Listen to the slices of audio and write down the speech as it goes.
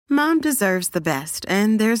Mom deserves the best,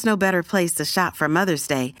 and there's no better place to shop for Mother's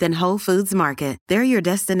Day than Whole Foods Market. They're your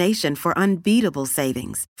destination for unbeatable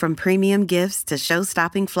savings, from premium gifts to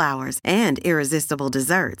show-stopping flowers and irresistible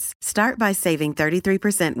desserts. Start by saving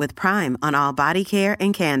 33% with Prime on all body care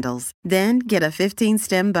and candles. Then get a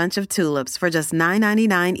 15-stem bunch of tulips for just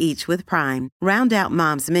 $9.99 each with Prime. Round out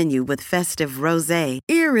Mom's menu with festive rosé,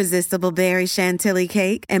 irresistible berry chantilly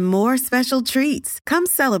cake, and more special treats. Come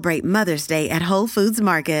celebrate Mother's Day at Whole Foods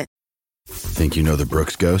Market. Think you know the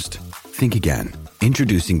Brooks Ghost? Think again.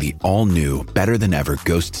 Introducing the all-new, better-than-ever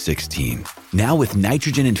Ghost 16. Now with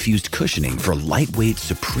nitrogen-infused cushioning for lightweight,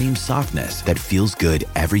 supreme softness that feels good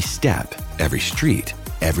every step, every street,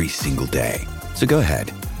 every single day. So go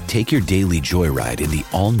ahead, take your daily joyride in the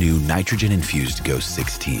all-new nitrogen-infused Ghost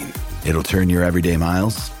 16. It'll turn your everyday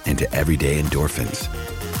miles into everyday endorphins.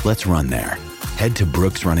 Let's run there. Head to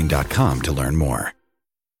brooksrunning.com to learn more.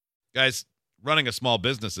 Guys, running a small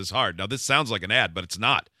business is hard. Now, this sounds like an ad, but it's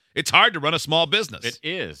not. It's hard to run a small business. It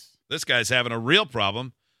is. This guy's having a real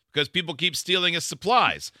problem because people keep stealing his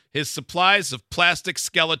supplies of plastic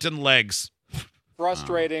skeleton legs.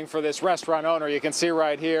 Frustrating for this restaurant owner. You can see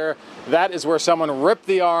right here, that is where someone ripped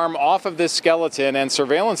the arm off of this skeleton, and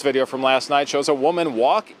surveillance video from last night shows a woman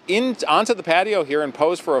walk onto the patio here and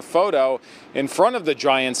pose for a photo in front of the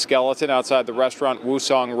giant skeleton outside the restaurant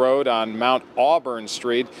Wusong Road on Mount Auburn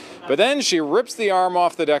Street. But then she rips the arm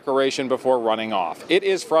off the decoration before running off. It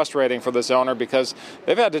is frustrating for this owner because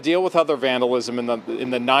they've had to deal with other vandalism in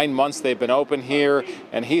the 9 months they've been open here,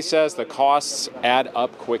 and he says the costs add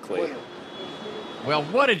up quickly. Well,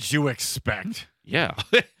 what did you expect? Yeah.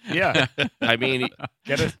 Yeah. I mean,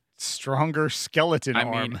 Get a stronger skeleton I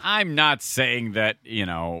arm. mean, I'm not saying that, he's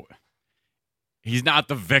not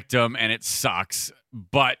the victim and it sucks,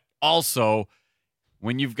 but also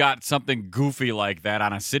when you've got something goofy like that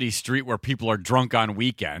on a city street where people are drunk on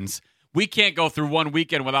weekends, we can't go through one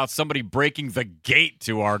weekend without somebody breaking the gate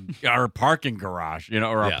to our parking garage, or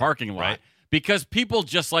our parking lot. Right. Because people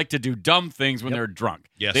just like to do dumb things when they're drunk.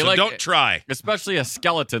 Yeah, they so don't try. Especially a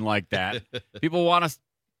skeleton like that. People want to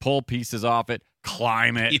pull pieces off it,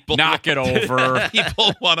 climb it, knock it over.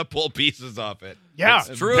 People want to pull pieces off it. Yeah,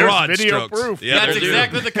 It's true. There's broad video strokes. proof. Yeah, That's they do.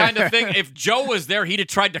 exactly the kind of thing. If Joe was there, he'd have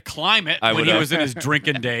tried to climb it when he was in his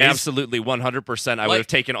drinking days. absolutely 100%. I would have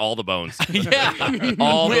taken all the bones. Yeah.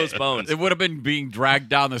 All those bones. It would have been being dragged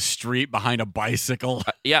down the street behind a bicycle.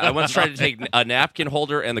 Yeah, I once tried to take a napkin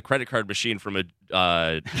holder and the credit card machine from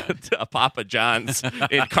a Papa John's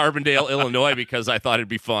in Carbondale, Illinois, because I thought it'd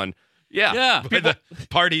be fun. Yeah. Yeah. By the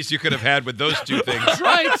parties you could have had with those two things.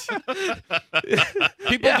 Right.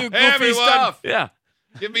 People do goofy Hey, everyone. stuff. Yeah.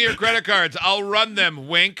 Give me your credit cards. I'll run them,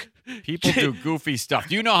 wink. People do goofy stuff.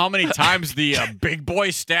 Do you know how many times the Big Boy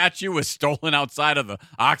statue was stolen outside of the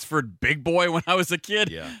Oxford Big Boy when I was a kid?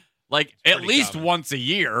 Yeah. Like, at pretty least common. once a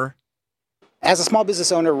year. As a small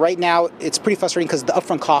business owner, right now, it's pretty frustrating because the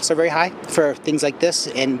upfront costs are very high for things like this,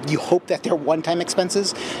 and you hope that they're one-time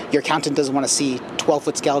expenses. Your accountant doesn't want to see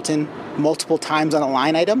 12-foot skeleton multiple times on a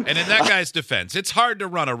line item. And in that guy's defense, it's hard to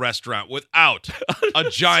run a restaurant without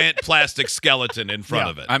a giant plastic skeleton in front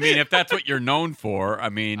of it. I mean, if that's what you're known for, I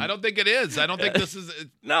don't think it is. I don't think this is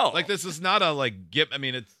No. like this is not a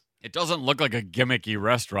it's it doesn't look like a gimmicky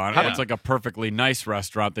restaurant. It Yeah. looks like a perfectly nice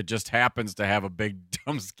restaurant that just happens to have a big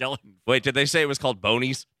dumb skeleton. Wait, did they say it was called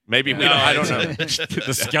Bonies? Maybe we No, don't. I don't know.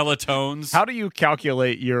 The skeletones. How do you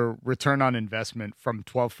calculate your return on investment from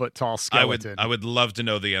 12-foot tall skeleton? I would love to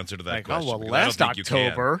know the answer to that like, question. oh, well, because I don't last think you can.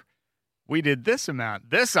 October, we did this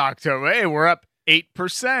amount. This October, hey, we're up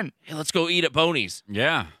 8%. Hey, let's go eat at Bonies.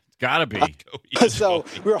 Yeah, it's gotta be. So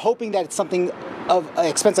we were hoping that something of an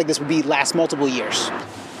expense like this would last multiple years.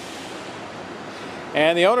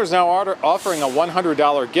 And the owner's now offering a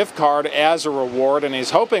 $100 gift card as a reward, and he's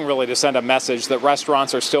hoping really to send a message that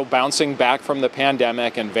restaurants are still bouncing back from the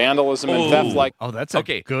pandemic and vandalism and theft like. Oh, that's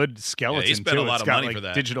Okay. a good skeleton, he spent too. a lot It's of got, money like, for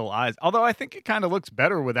that. digital eyes. Although I think it kind of looks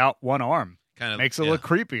better without one arm. Kind of Makes it yeah. look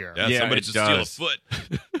creepier. Yeah, Yeah, somebody it should steal a does. foot.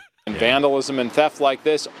 And vandalism and theft like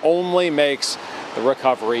this only makes the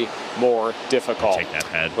recovery more difficult. Take that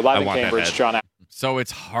head. We're live I in want that Cambridge, head. John. So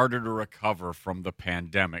it's harder to recover from the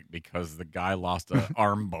pandemic because the guy lost an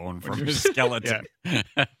arm bone from his skeleton.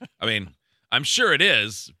 I mean, I'm sure it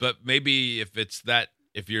is, but maybe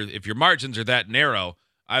if your margins are that narrow,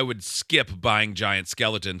 I would skip buying giant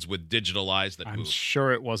skeletons with digital eyes that I'm move.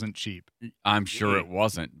 sure it wasn't cheap. I'm sure it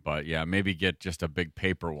wasn't, but yeah, maybe get just a big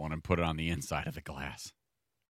paper one and put it on the inside of the glass.